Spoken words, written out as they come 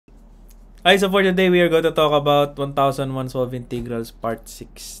Alright, so for today, we are going to talk about 1001 Solve Integrals Part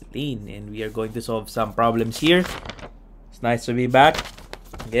 16. And we are going to solve some problems here. It's nice to be back.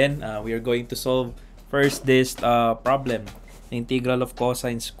 Again, we are going to solve first this problem. Integral of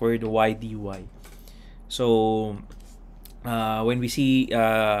cosine squared y dy. So, when we see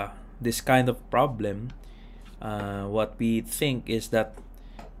this kind of problem, what we think is that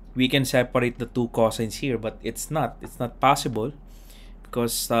we can separate the two cosines here. But it's not. It's not possible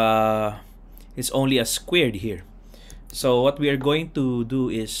because it's only a squared here. So what we are going to do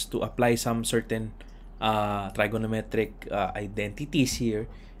is to apply some certain trigonometric identities here,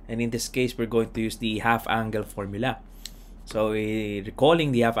 and in this case we're going to use the half angle formula. So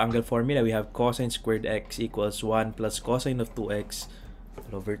recalling the half angle formula, we have cosine squared x equals 1 plus cosine of 2x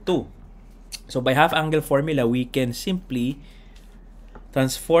over 2. So by half angle formula, we can simply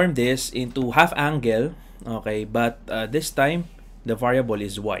transform this into half angle, okay, but this time the variable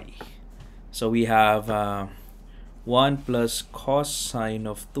is y. So we have 1 plus cosine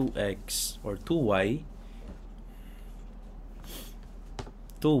of 2x or 2y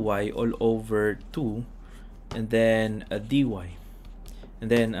all over 2, and then a dy, and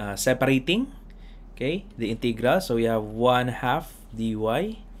then separating, okay, the integral. So we have 1/2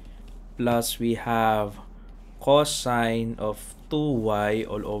 dy plus we have cosine of 2y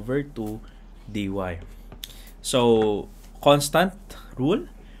all over 2 dy. So constant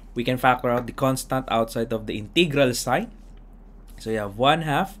rule, we can factor out the constant outside of the integral sign. So you have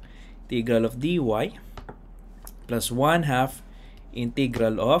 1/2 integral of dy plus 1/2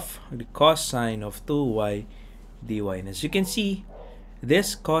 integral of the cosine of 2y dy. And as you can see,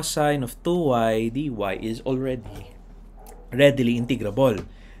 this cosine of 2y dy is already readily integrable,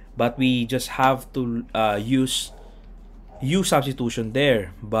 but we just have to use u substitution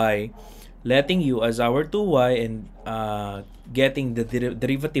there by letting u as our 2y and getting the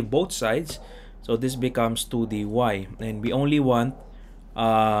derivative both sides. So this becomes 2 dy, and we only want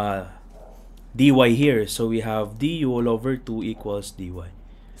dy here. So we have du all over 2 equals dy.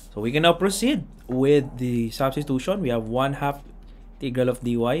 So we can now proceed with the substitution. We have 1/2 integral of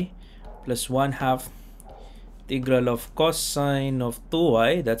dy plus 1/2 integral of cosine of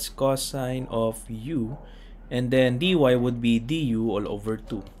 2y, that's cosine of u, and then dy would be du all over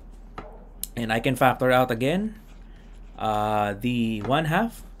 2. And I can factor out again the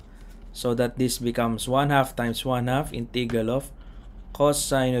 1/2, so that this becomes 1/2 times 1/2 integral of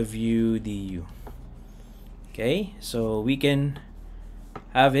cosine of u du. Okay, so we can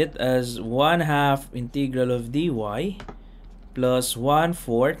have it as 1/2 integral of dy plus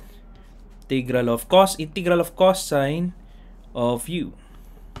 1/4 integral of cosine of u.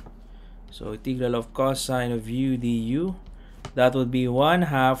 So integral of cosine of u du, that would be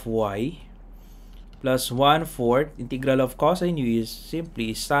 1/2 y plus 1/4 integral of cosine u is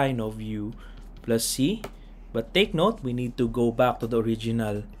simply sine of u plus c. But take note, we need to go back to the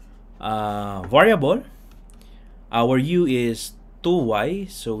original variable. Our u is 2y,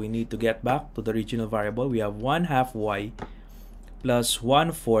 so we need to get back to the original variable. We have 1/2 y plus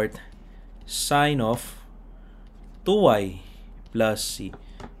 1/4 sine of 2y plus c.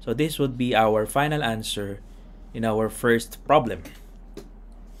 So this would be our final answer in our first problem.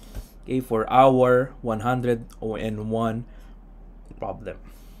 Okay, for our 101 problem.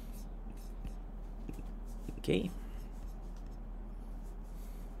 Okay.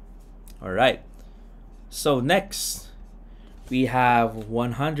 All right. So next, we have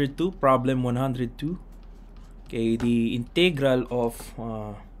 102, problem 102. Okay, the integral of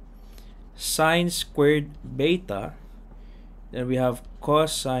sine squared beta. Then we have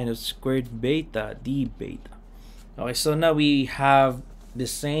cosine of squared beta d beta. Okay, so now we have the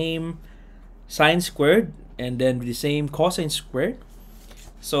same sine squared and then the same cosine squared.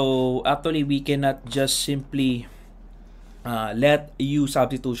 So actually we cannot just simply let u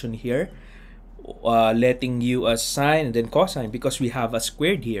substitution here, letting u as sine and then cosine, because we have a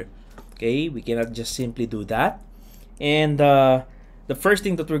squared here. Okay, we cannot just simply do that. And the first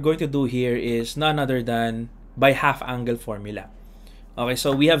thing that we're going to do here is none other than by half angle formula. Okay,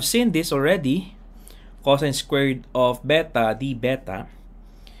 so we have seen this already, cosine squared of beta d beta.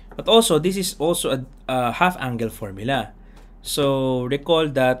 But also, this is also a half angle formula. So recall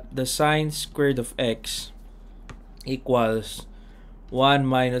that the sine squared of x equals 1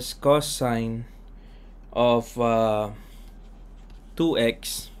 minus cosine of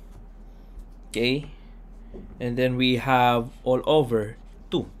 2x. Okay, and then we have all over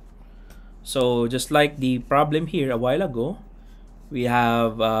 2. So just like the problem here a while ago, we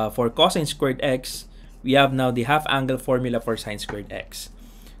have for cosine squared x, we have now the half angle formula for sine squared x.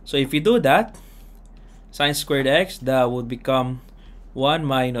 So if you do that, sine squared x, that would become 1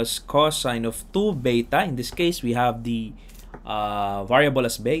 minus cosine of 2 beta. In this case, we have the variable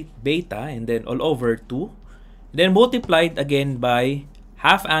as beta, and then all over 2. Then multiplied again by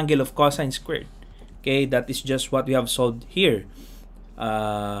half angle of cosine squared. Okay, that is just what we have solved here.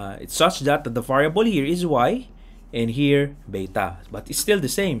 It's such that the variable here is y, and here beta, but it's still the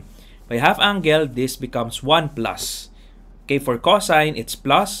same. By half angle, this becomes 1 plus. Okay, for cosine, it's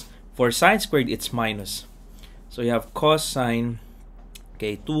plus. For sine squared, it's minus. So you have cosine,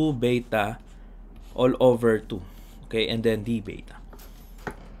 okay, 2 beta all over 2. Okay, and then d beta.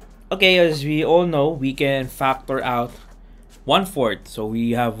 Okay, as we all know, we can factor out 1/4. So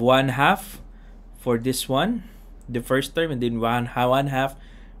we have 1/2 for this one, the first term, and then 1/2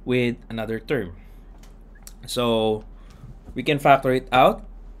 with another term. So we can factor it out.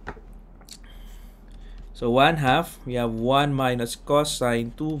 So 1/2, we have 1 minus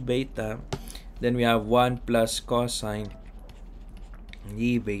cosine 2 beta. Then we have 1 plus cosine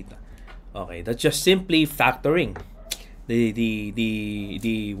d beta. Okay, that's just simply factoring.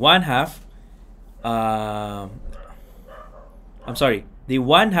 The 1/2, I'm sorry, the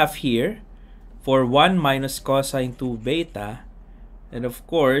 1/2 here for 1 minus cosine 2 beta. And of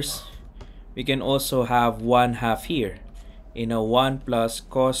course, we can also have 1/2 here in a 1 plus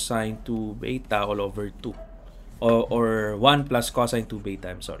cosine 2 beta all over 2. Or 1 plus cosine 2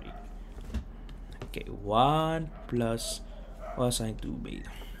 beta, I'm sorry. Okay, 1 plus cosine 2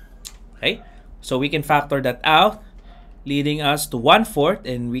 beta. Okay, so we can factor that out, leading us to 1/4,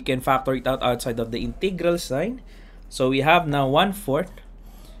 and we can factor it out outside of the integral sign. So we have now 1/4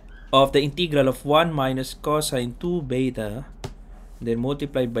 of the integral of 1 minus cosine 2 beta, then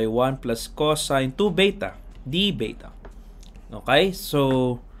multiplied by 1 plus cosine 2 beta, d beta. Okay,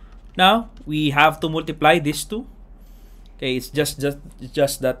 so now we have to multiply these two. Okay, it's just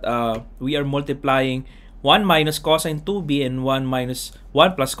that we are multiplying 1 minus cosine 2b and 1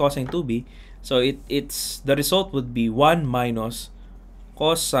 plus cosine 2b. So it's the result would be 1 minus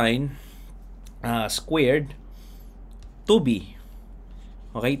cosine squared 2b.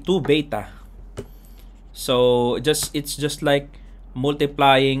 Okay, 2 beta. So it's just like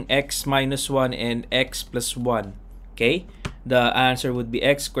multiplying x minus 1 and x plus 1. Okay, the answer would be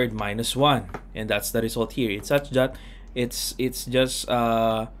x squared minus 1, and that's the result here. It's such that it's just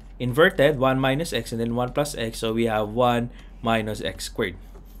inverted, 1 minus x and then 1 plus x, so we have 1 minus x squared.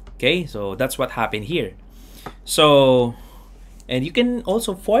 Okay, so that's what happened here. So, and you can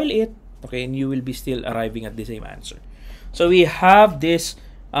also FOIL it, okay, and you will be still arriving at the same answer. So we have this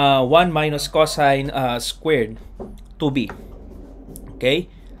 1 minus cosine squared 2b.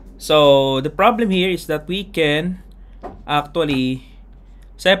 Okay, so the problem here is that we can actually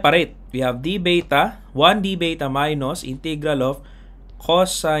separate. We have d beta, 1 d beta minus integral of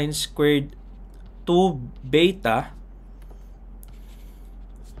cosine squared 2 beta.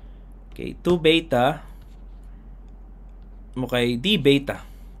 Okay, 2 beta. Okay, d beta.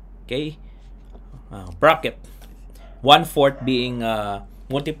 Okay, bracket. 1/4 being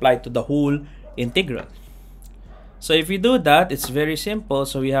multiplied to the whole integral. So if you do that, it's very simple.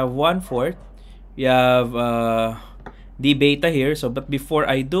 So we have 1/4. We have d beta here. So, but before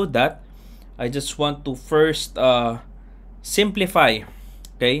I do that, I just want to first simplify,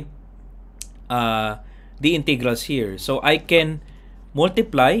 okay, the integrals here. So I can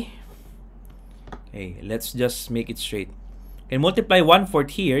multiply. Okay, let's just make it straight. I can multiply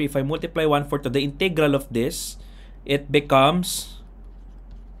 1/4 here. If I multiply 1/4 to the integral of this, it becomes,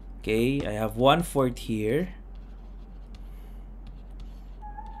 okay, I have 1/4 here.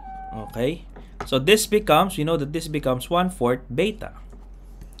 Okay, so this becomes, we know that this becomes 1/4 beta.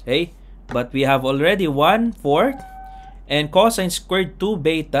 Okay, but we have already 1/4, and cosine squared 2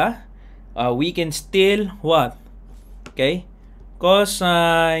 beta, we can still what? Okay,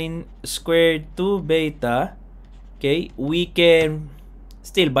 cosine squared 2 beta, okay, we can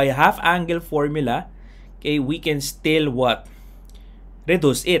still, by half angle formula, okay, we can still what?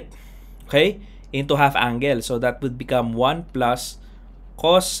 Reduce it, okay, into half angle. So that would become 1 plus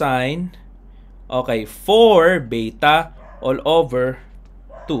cosine, okay, 4 beta all over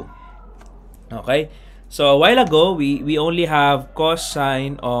 2. Okay, so a while ago we only have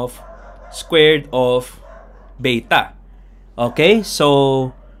cosine of squared of beta. Okay,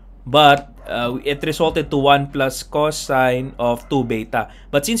 so but it resulted to 1 plus cosine of 2 beta.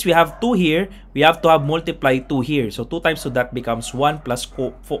 But since we have 2 here, we have to have multiply 2 here. So 2 times 2, that becomes 1 plus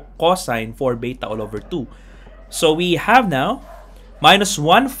cosine 4 beta all over 2. So we have now minus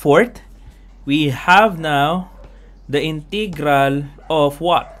 1/4. We have now the integral of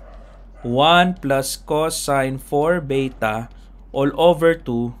what? 1 plus cosine 4 beta all over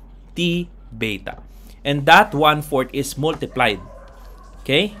 2 d beta. And that 1/4 is multiplied.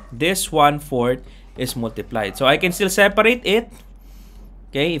 okay, this 1/4 is multiplied. So I can still separate it.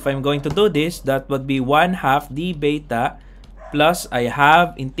 Okay, if I'm going to do this, that would be 1/2 d beta plus I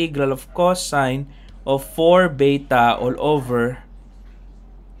have integral of cosine of 4 beta all over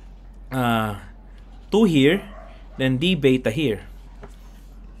 2 here, then d beta here.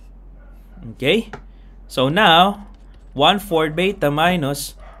 Okay, so now 1/4 beta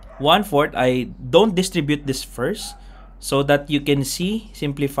minus 1/4, I don't distribute this first so that you can see,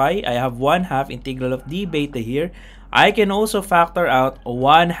 simplify. I have 1/2 integral of d beta here. I can also factor out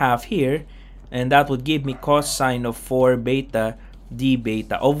 1/2 here, and that would give me cosine of 4 beta d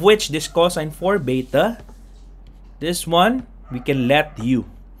beta, of which this cosine 4 beta, this one, we can let u.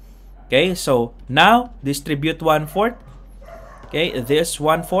 Okay, so now distribute 1/4. Okay, this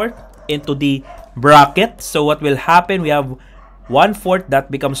 1/4 into the bracket. So what will happen? We have 1/4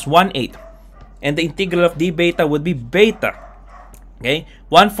 that becomes 1/8, and the integral of d beta would be beta. Okay,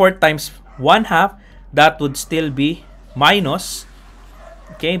 1/4 times 1/2, that would still be minus.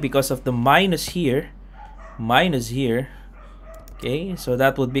 Okay, because of the minus here. Okay, so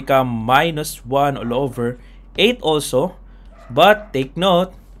that would become minus 1 all over 8 also. But take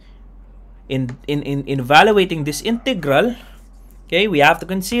note, in evaluating this integral, okay, we have to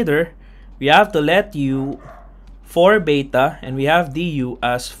consider, we have to let u 4 beta, and we have du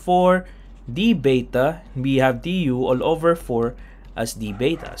as 4 d beta. We have du all over 4 as d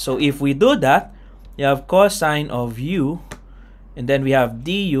beta. So if we do that, you have cosine of u, and then we have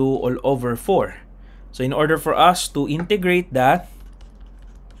du all over 4. So in order for us to integrate that,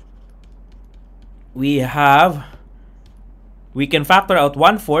 we can factor out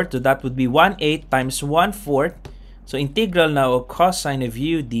 1/4, so that would be 1/8 times 1/4. So integral now of cosine of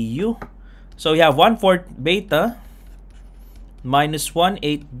u du. So we have 1/4 beta minus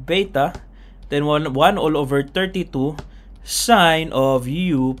 1/8 beta, then 1 all over 32 sine of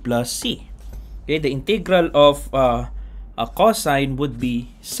u plus c. Okay, the integral of a cosine would be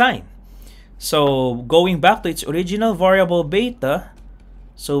sine. So going back to its original variable beta,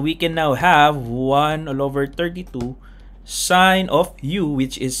 so we can now have 1 all over 32 sine of u,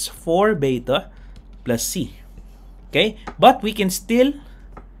 which is 4 beta plus c. Okay, but we can still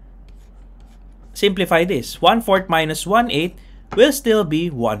simplify this. 1/4 minus 1/8 will still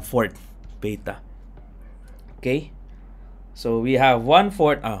be 1/4 beta. Okay, so we have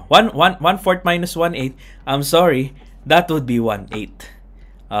 1/4 minus 1/8. I'm sorry, that would be 1/8.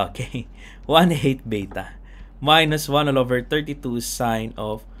 Okay, 1/8 beta minus 1 all over 32 sine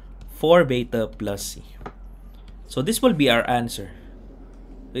of 4 beta plus c. So this will be our answer.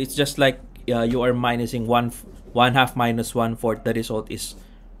 It's just like you are minusing 1/2 minus 1/4. The result is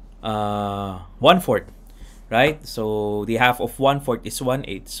 1/4, right? So the half of 1/4 is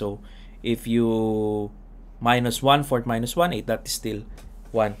 1/8. So if you minus 1/4 minus 1/8, that is still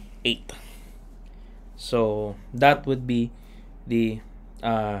 1/8. So that would be the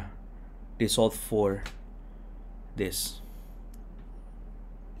result for this.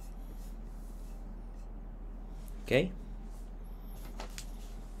 Okay.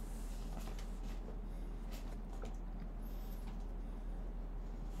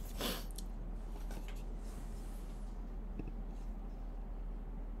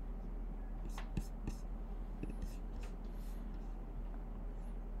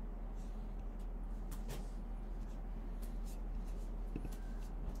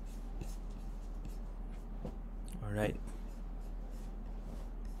 All right.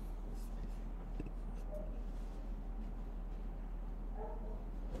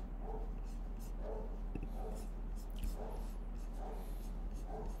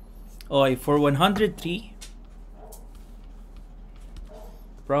 Okay, for 103,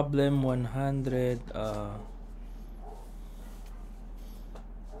 problem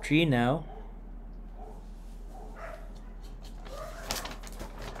 103 now.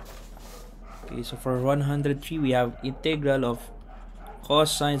 Okay, so for 103, we have integral of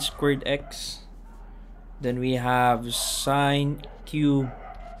cosine squared x. Then we have sine cube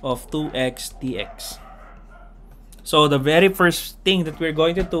of 2x dx. So the very first thing that we're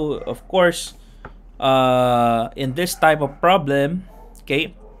going to do, of course, in this type of problem,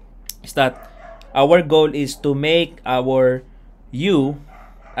 okay, is that our goal is to make our u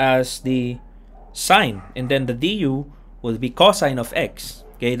as the sine, and then the du will be cosine of x.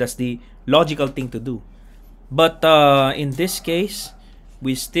 Okay, that's the logical thing to do. But in this case,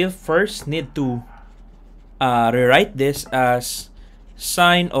 we still first need to rewrite this as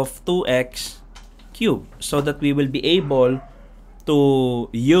sine of 2x cube, so that we will be able to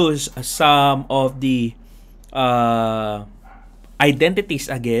use some of the identities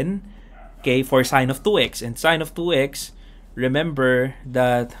again, okay, for sine of 2x. And sine of 2x remember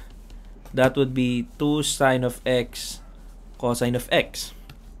that that would be 2 sine of x cosine of x.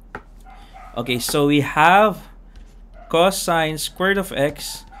 Okay, so we have cosine squared of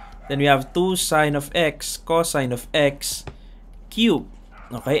x, then we have 2 sine of x cosine of x cube.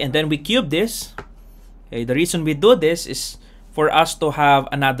 Okay, and then we cube this. Okay, the reason we do this is for us to have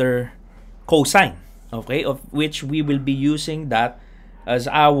another cosine, okay, of which we will be using that as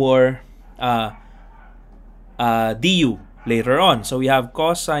our du later on. So we have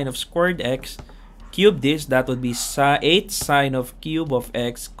cosine of squared x, cube this, that would be 8 sine of cube of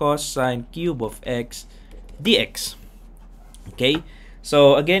x cosine cube of x dx. Okay,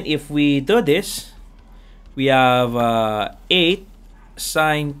 so again, if we do this, we have 8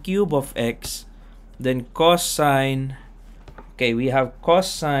 sine cube of x, then cosine, okay, we have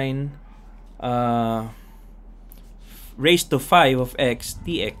cosine raised to 5 of x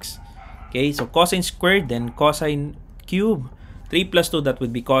dx. Okay, so cosine squared, then cosine cube, 3 plus 2, that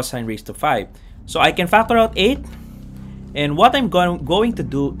would be cosine raised to 5. So I can factor out 8, and what I'm going to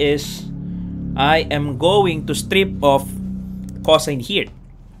do is I am going to strip off cosine here.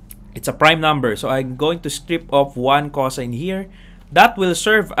 It's a prime number, so I'm going to strip off 1 cosine here. That will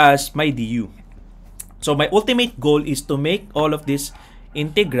serve as my du. So my ultimate goal is to make all of this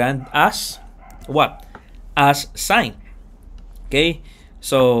integrand as what? As sine. Okay,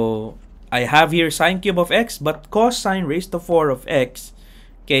 so I have here sine cube of x, but cosine raised to 4 of x.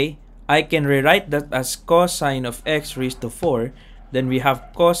 Okay, I can rewrite that as cosine of x raised to 4. Then we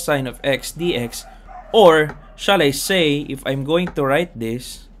have cosine of x dx. Or shall I say, if I'm going to write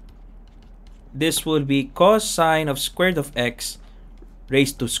this, this will be cosine of squared of x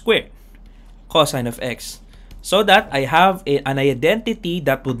raised to square cosine of x, so that I have an identity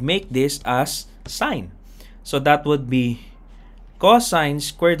that would make this as sine. So that would be cosine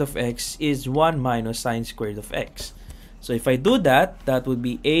squared of x is 1 minus sine squared of x. So if I do that, that would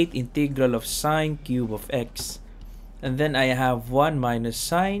be 8 integral of sine cube of x. And then I have 1 minus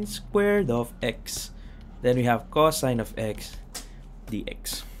sine squared of x. Then we have cosine of x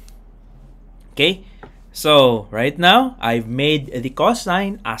dx. Okay, so right now I've made the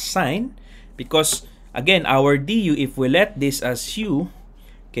cosine as sine, because again, our du, if we let this as u,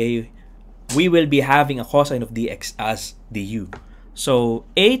 okay, we will be having a cosine of dx as du. So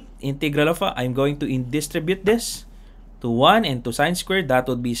 8 integral of, I'm going to distribute this to 1 and to sine squared. That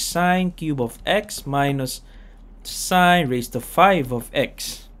would be sine cube of x minus sine raised to 5 of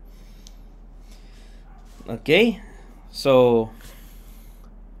x. Okay, so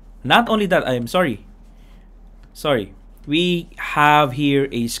not only that, I'm sorry, we have here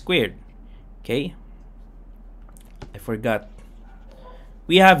a squared. Okay, I forgot.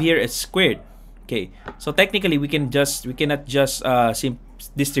 We have here a squared. Okay, so technically we cannot just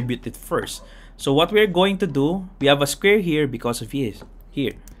distribute it first. So what we're going to do, we have a square here because of this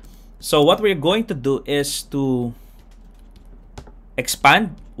here. So what we're going to do is to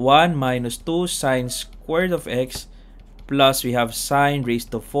expand 1 minus 2 sine squared of x, plus we have sine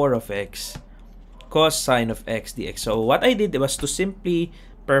raised to 4 of x cosine of x dx. So what I did was to simply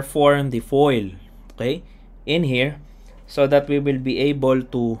perform the FOIL, okay, in here, so that we will be able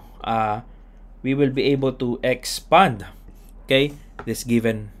to expand, okay, this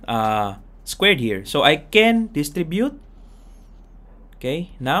given squared here. So I can distribute, okay,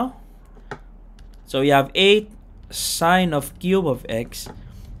 now. So we have 8 sine of cube of x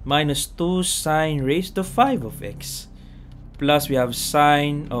minus 2 sine raised to 5 of x, plus we have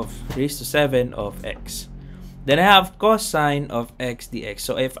sine of raised to 7 of x. Then I have cosine of x dx.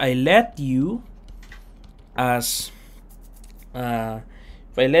 So if I let you as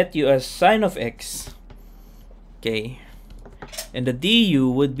sine of x, okay, and the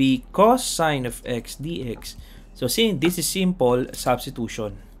du would be cosine of x dx. So seeing this is simple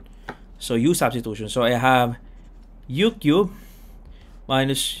substitution, so u substitution. So I have u cube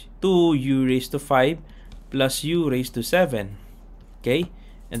minus 2u raised to 5 plus u raised to 7, okay,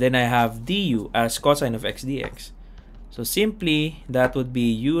 and then I have du as cosine of x dx. So simply that would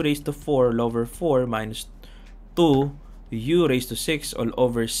be u raised to 4 all over 4 minus 2 u raised to 6 all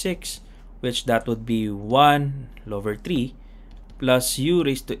over 6, which that would be 1 all over 3, plus u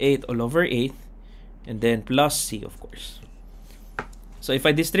raised to 8 all over 8, and then plus c, of course. So if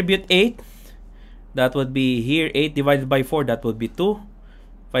I distribute 8, that would be here 8 divided by 4, that would be 2.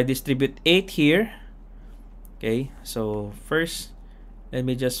 If I distribute 8 here, okay, so first, let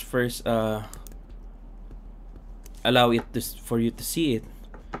me just first allow it for you to see it.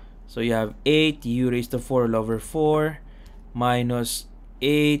 So you have 8 u raised to 4 all over 4 minus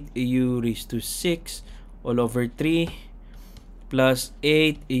 8 u raised to 6 all over 3 plus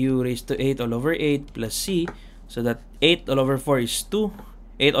 8 u raised to 8 all over 8 plus c. So that 8 all over 4 is 2.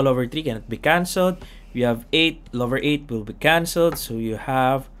 8 all over 3 cannot be cancelled. We have 8 all over 8 will be cancelled. So you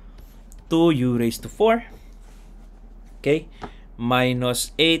have 2u raised to 4. Okay.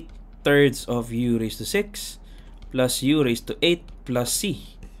 Minus 8 thirds of u raised to 6 plus u raised to 8 plus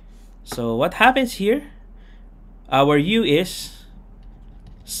c. So what happens here? Our u is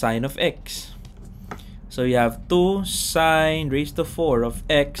sine of x. So you have 2 sine raised to 4 of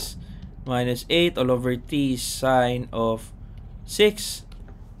x minus 8 all over 3 sine of 6.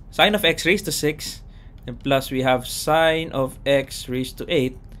 Sine of x raised to 6. And plus we have sine of x raised to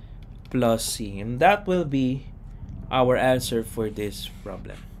 8 plus c. And that will be our answer for this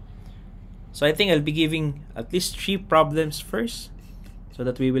problem. So I think I'll be giving at least 3 problems first, so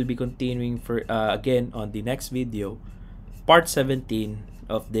that we will be continuing for again on the next video, part 17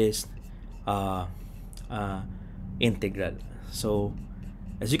 of this integral. So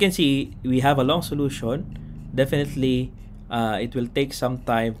as you can see, we have a long solution. Definitely it will take some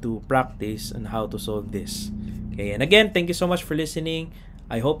time to practice on how to solve this. Okay, and again, thank you so much for listening.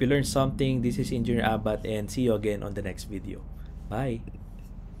 I hope you learned something. This is Engineer Abat, and see you again on the next video. Bye.